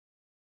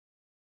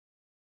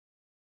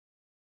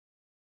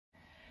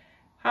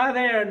Hi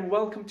there and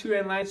welcome to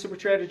Enlightened Super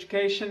Trade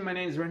Education. My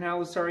name is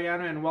Ronaldo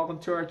Soriano and welcome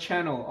to our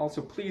channel.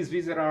 Also, please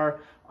visit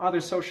our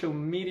other social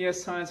media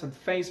sites on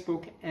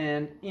Facebook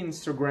and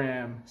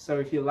Instagram. So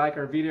if you like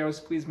our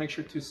videos, please make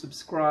sure to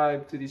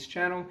subscribe to this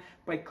channel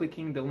by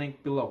clicking the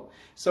link below.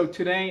 So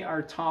today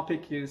our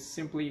topic is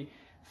simply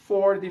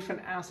 4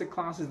 different asset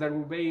classes that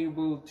we'll be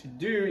able to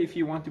do if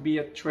you want to be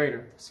a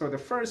trader. So the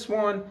first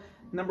one,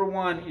 number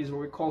 1, is what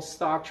we call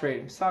stock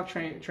trading.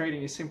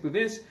 Trading is simply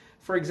this.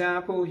 For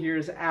example,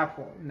 here's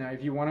Apple. Now,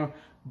 if you want to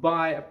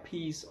buy a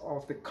piece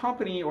of the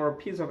company or a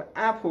piece of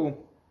Apple,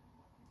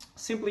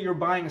 simply you're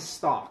buying a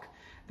stock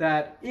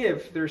that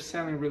if they're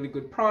selling really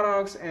good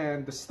products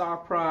and the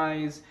stock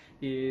price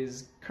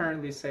is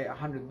currently, say,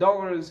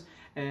 $100,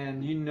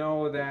 and you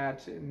know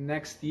that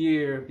next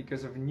year,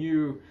 because of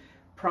new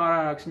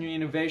products, new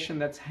innovation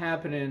that's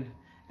happening,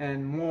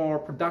 and more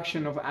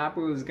production of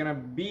Apple is going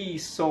to be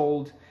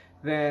sold,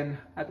 then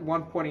at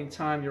one point in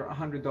time your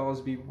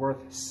 $100 be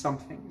worth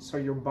something. So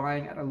you're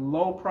buying at a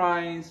low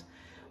price,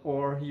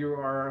 or you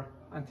are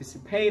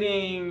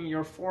anticipating,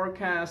 you're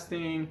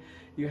forecasting,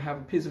 you have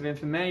a piece of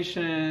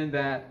information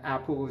that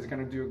Apple is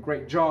going to do a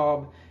great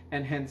job,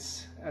 and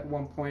hence at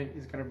one point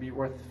it's going to be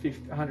worth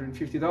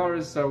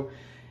 $150. So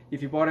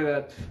if you bought it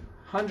at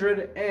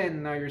 100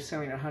 and now you're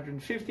selling at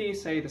 150,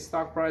 say the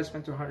stock price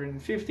went to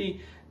 150,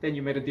 then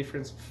you made a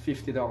difference of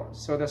 $50.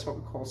 So that's what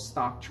we call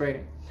stock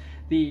trading.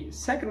 The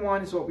second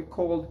one is what we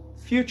call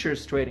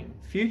futures trading.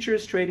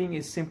 Futures trading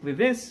is simply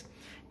this.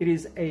 It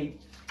is a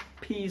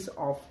piece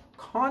of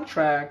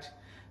contract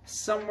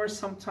somewhere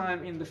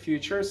sometime in the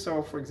future.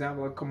 So for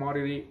example, a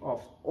commodity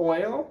of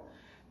oil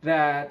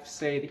that,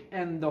 say, the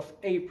end of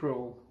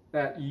April,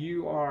 that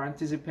you are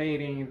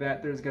anticipating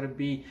that there's going to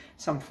be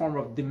some form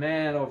of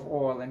demand of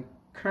oil, and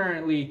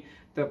currently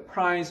the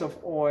price of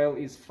oil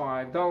is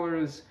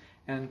 $5,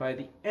 and by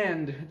the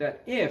end,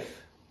 that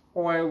if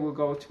oil will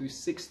go to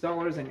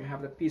 $6 and you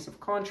have the piece of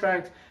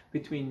contract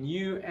between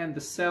you and the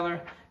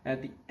seller,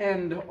 at the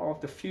end of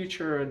the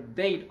future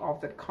date of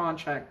that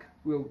contract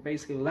will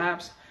basically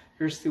lapse,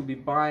 you'll still be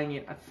buying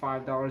it at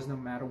 $5 no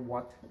matter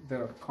what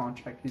the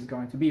contract is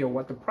going to be or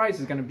what the price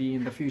is going to be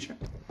in the future.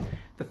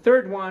 The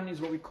third one is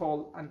what we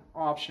call an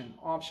option.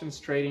 Options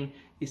trading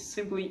is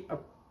simply a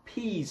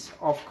piece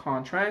of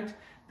contract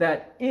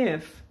that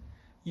if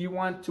you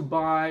want to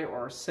buy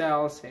or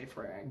sell, say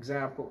for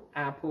example,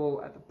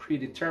 Apple at a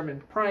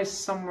predetermined price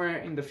somewhere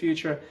in the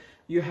future,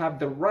 you have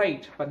the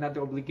right but not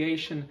the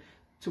obligation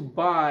to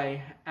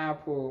buy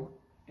Apple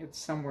at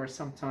somewhere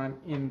sometime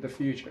in the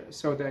future.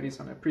 So that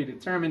is on a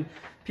predetermined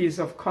piece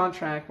of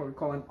contract, what we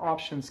call an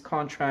options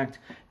contract,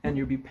 and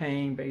you'll be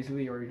paying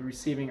basically, or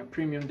receiving a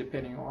premium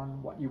depending on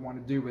what you want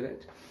to do with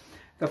it.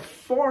 The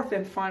fourth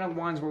and final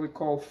one is what we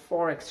call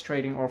forex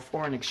trading or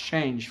foreign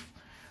exchange.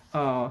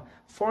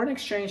 Foreign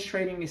exchange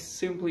trading is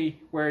simply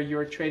where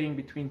you're trading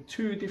between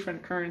 2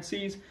 different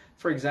currencies.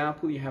 For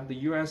example, you have the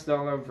US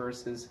dollar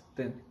versus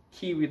the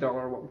Kiwi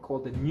dollar, what we call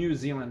the New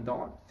Zealand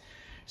dollar.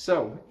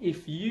 So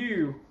if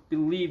you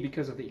believe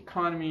because of the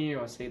economy,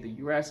 or say the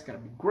US is going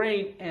to be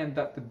great and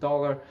that the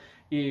dollar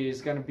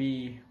is going to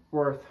be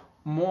worth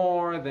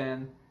more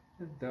than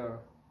the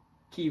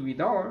Kiwi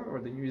dollar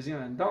or the New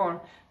Zealand dollar,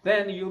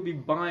 then you'll be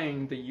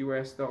buying the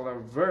US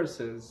dollar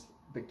versus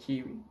the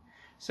Kiwi.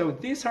 So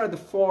these are the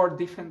 4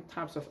 different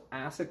types of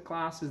asset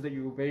classes that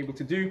you will be able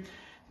to do.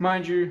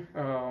 Mind you,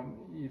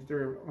 if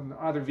they're on the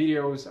other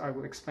videos, I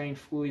will explain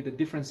fully the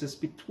differences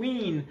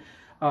between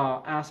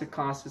asset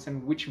classes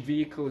and which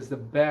vehicle is the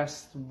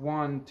best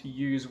one to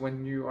use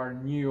when you are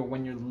new or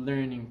when you're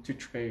learning to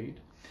trade.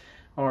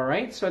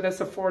 Alright, so that's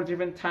the 4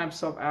 different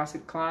types of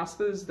asset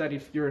classes that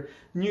if you're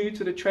new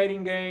to the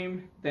trading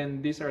game,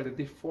 then these are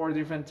the 4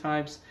 different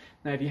types.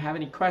 Now if you have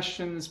any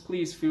questions,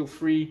 please feel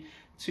free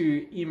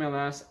to email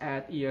us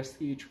at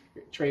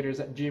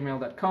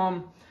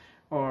esttraders@gmail.com,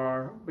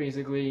 or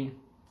basically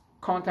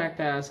contact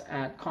us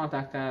at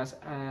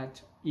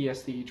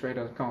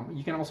esttraders.com.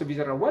 You can also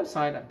visit our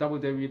website at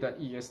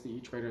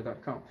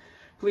www.esttraders.com.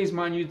 Please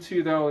mind you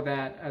too, though,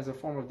 that as a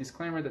form of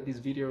disclaimer, that these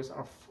videos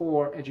are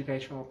for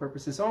educational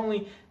purposes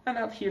only and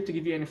not here to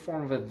give you any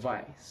form of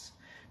advice.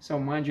 So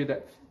mind you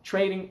that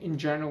trading in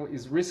general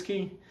is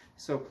risky,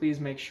 so please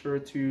make sure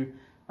to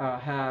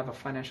have a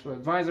financial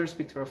advisor,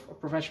 speak to a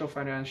professional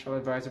financial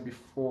advisor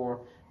before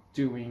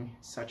doing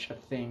such a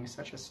thing,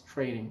 such as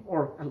trading,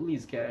 or at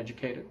least get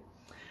educated.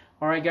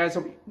 All right, guys,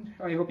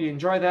 I hope you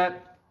enjoy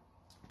that.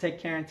 Take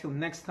care until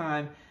next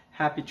time.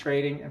 Happy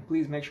trading, and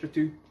please make sure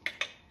to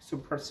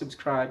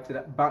subscribe to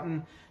that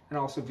button, and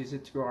also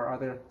visit to our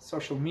other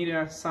social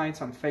media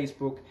sites on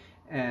Facebook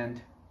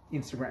and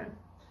Instagram.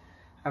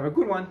 Have a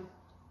good one.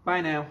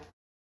 Bye now.